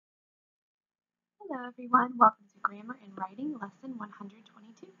Hello everyone, welcome to Grammar and Writing Lesson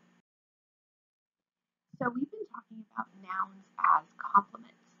 122. So we've been talking about nouns as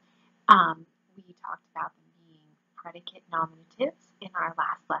complements. We talked about them being predicate nominatives in our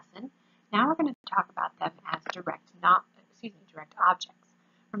last lesson. Now we're going to talk about them as direct objects.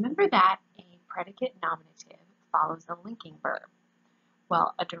 Remember that a predicate nominative follows a linking verb.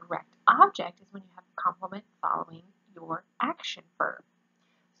 Well, a direct object is when you have a complement following your action verb.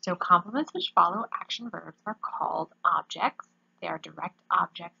 So complements which follow action verbs are called objects. They are direct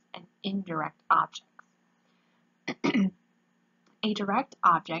objects and indirect objects. A direct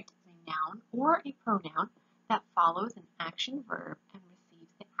object is a noun or a pronoun that follows an action verb and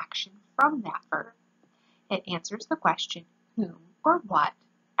receives the action from that verb. It answers the question whom or what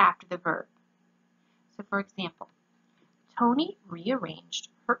after the verb. So for example, Tori rearranged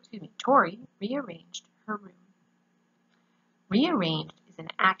her room. Rearranged is an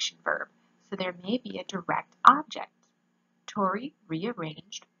action verb, so there may be a direct object. Tori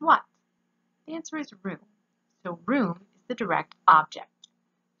rearranged what? The answer is room. So room is the direct object.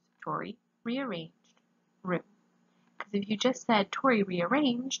 Tori rearranged room. Because if you just said Tori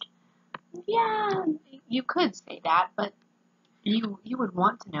rearranged, yeah, you could say that, but you would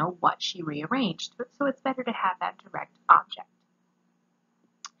want to know what she rearranged. So it's better to have that direct object.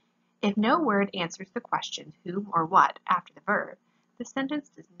 If no word answers the question whom or what after the verb, the sentence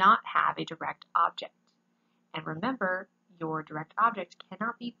does not have a direct object. And remember, your direct object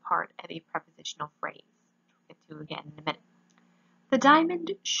cannot be part of a prepositional phrase, which we'll get to again in a minute. The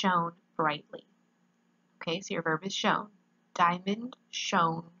diamond shone brightly. Okay, so your verb is shown. Diamond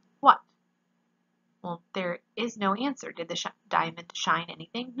shone what? Well, there is no answer. Did the diamond shine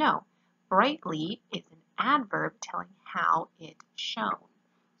anything? No. Brightly is an adverb telling how it shone.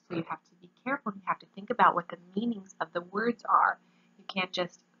 So you have to be careful. You have to think about what the meanings of the words are. You can't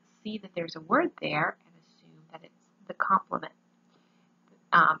just see that there's a word there and assume that it's the complement.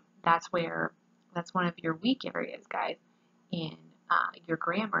 That's one of your weak areas, guys, in your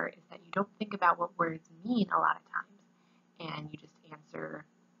grammar, is that you don't think about what words mean a lot of times, and you just answer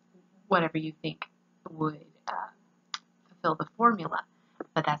whatever you think would fulfill the formula,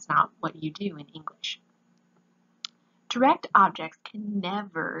 but that's not what you do in English. Direct objects can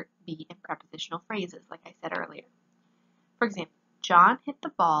never be in prepositional phrases, like I said earlier. For example, John hit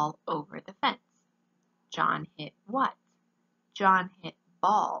the ball over the fence. John hit what? John hit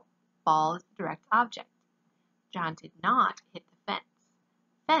ball. Ball is the direct object. John did not hit the fence.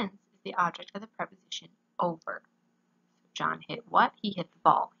 Fence is the object of the preposition over. So John hit what? He hit the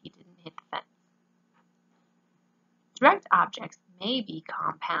ball. He didn't hit the fence. Direct objects may be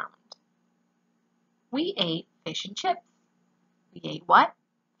compound. We ate fish and chips. We ate what?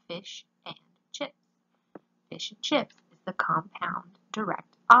 Fish and chips. Fish and chips is the compound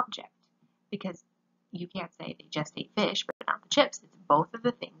direct object because you can't say they just ate fish but not the chips. It's both of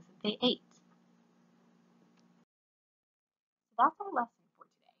the things that they ate. So that's our lesson for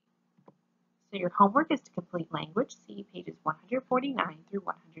today. So your homework is to complete language C, pages 149 through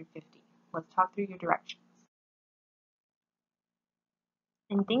 150. Let's talk through your directions.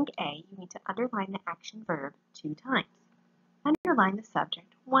 In Think A, you need to underline the action verb 2 times. Underline the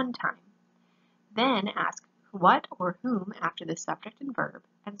subject 1 time. Then ask what or whom after the subject and verb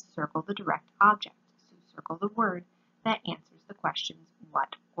and circle the direct object. So circle the word that answers the questions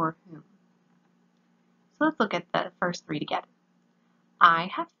what or whom. So let's look at the first 3 together. I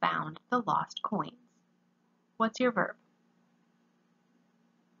have found the lost coins. What's your verb?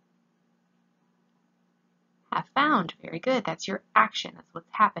 Have found. Very good. That's your action. That's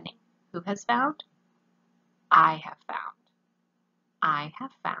what's happening. Who has found? I have found. I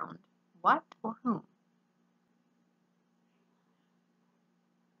have found what or whom?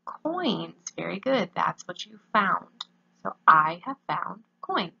 Coins. Very good. That's what you found. So I have found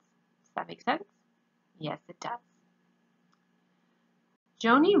coins. Does that make sense? Yes, it does.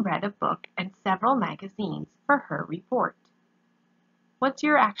 Joni read a book and several magazines for her report. What's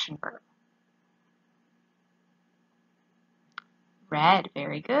your action verb? Read.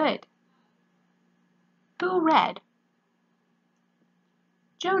 Very good. Who read?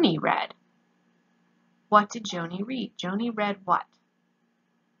 Joni read. What did Joni read? Joni read what?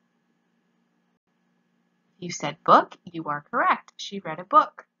 If you said book, you are correct. She read a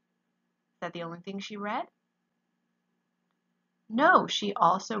book. Is that the only thing she read? No, she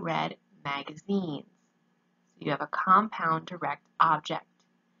also read magazines. So you have a compound direct object.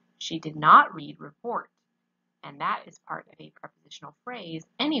 She did not read report, and that is part of a prepositional phrase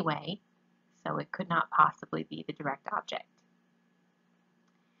anyway, so it could not possibly be the direct object.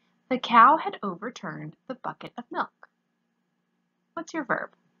 The cow had overturned the bucket of milk. What's your verb?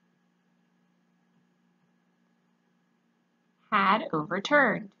 had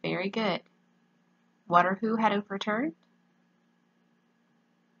overturned. Very good. What or who had overturned?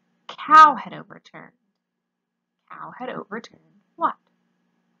 Cow had overturned. Cow had overturned what?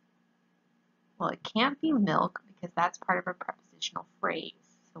 Well, it can't be milk because that's part of a prepositional phrase.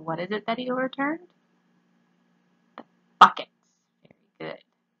 So what is it that he overturned? The bucket. Very good.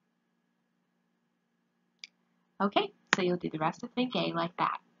 Okay, so you'll do the rest of Think A like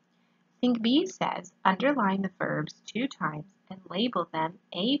that. Think B says, underline the verbs 2 times and label them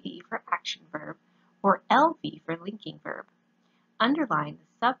AV for action verb or LV for linking verb. Underline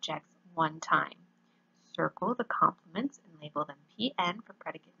the subjects 1 time. Circle the complements and label them PN for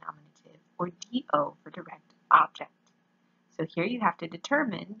predicate nominative or DO for direct object. So here you have to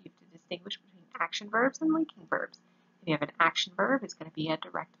distinguish between action verbs and linking verbs. If you have an action verb, it's going to be a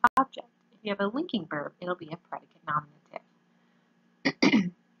direct object. If you have a linking verb, it'll be a predicate nominative.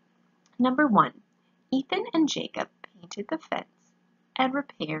 Number 1, Ethan and Jacob painted the fence and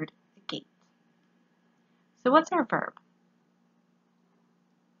repaired the gate. So what's our verb?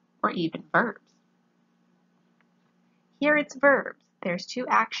 Or even verbs? Here it's verbs. There's 2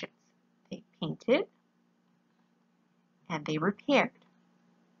 actions. They painted and they repaired.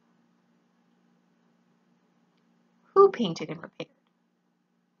 Who painted and repaired?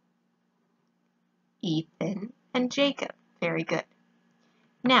 Ethan and Jacob. Very good.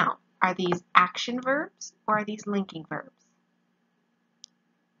 Now, are these action verbs or are these linking verbs?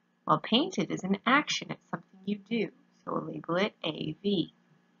 Well, painted is an action. It's something you do. So we'll label it AV.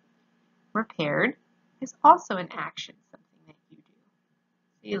 Repaired is also an action, something that you do.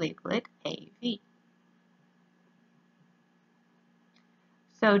 So you label it AV.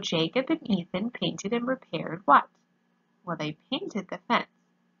 So Jacob and Ethan painted and repaired what? Well, they painted the fence.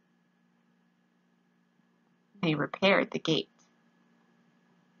 They repaired the gate.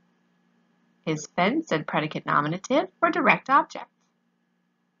 Is fence a predicate nominative or direct object?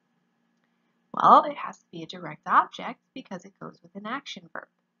 Well, it has to be a direct object because it goes with an action verb,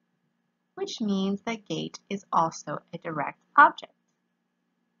 which means that gate is also a direct object.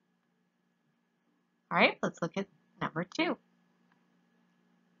 All right, let's look at number 2.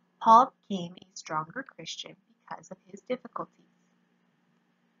 Paul became a stronger Christian because of his difficulties.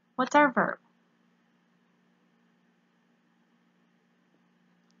 What's our verb?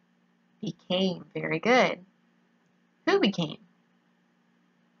 Became. Very good. Who became?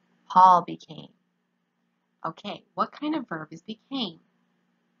 Paul became. Okay, what kind of verb is became?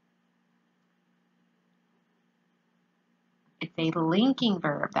 It's a linking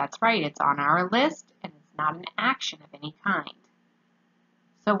verb. That's right, it's on our list and it's not an action of any kind.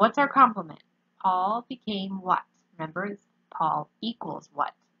 So what's our complement? Paul became what? Remember, it's Paul equals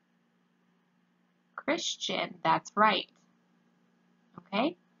what? Christian. That's right.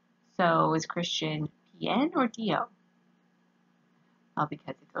 Okay, so is Christian PN or DO? Well,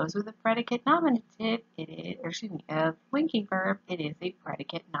 because it goes with a predicate nominative, a linking verb, it is a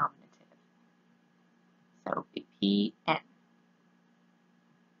predicate nominative. So PN.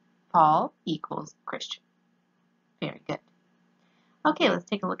 Paul equals Christian. Very good. Okay, let's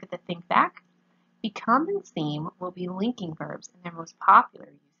take a look at the think back. Become and seem will be linking verbs in their most popular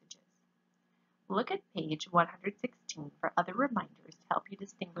usages. Look at page 116 for other reminders to help you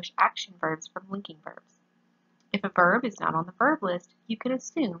distinguish action verbs from linking verbs. If a verb is not on the verb list, you can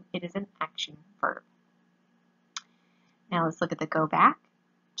assume it is an action verb. Now let's look at the go back.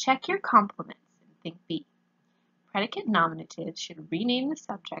 Check your complements and think B. Predicate nominatives should rename the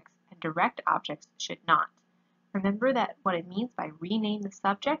subjects and direct objects should not. Remember that what it means by rename the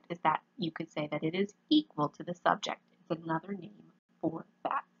subject is that you could say that it is equal to the subject. It's another name for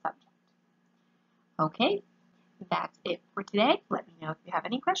that subject. Okay, that's it for today. Let me know if you have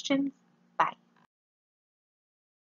any questions.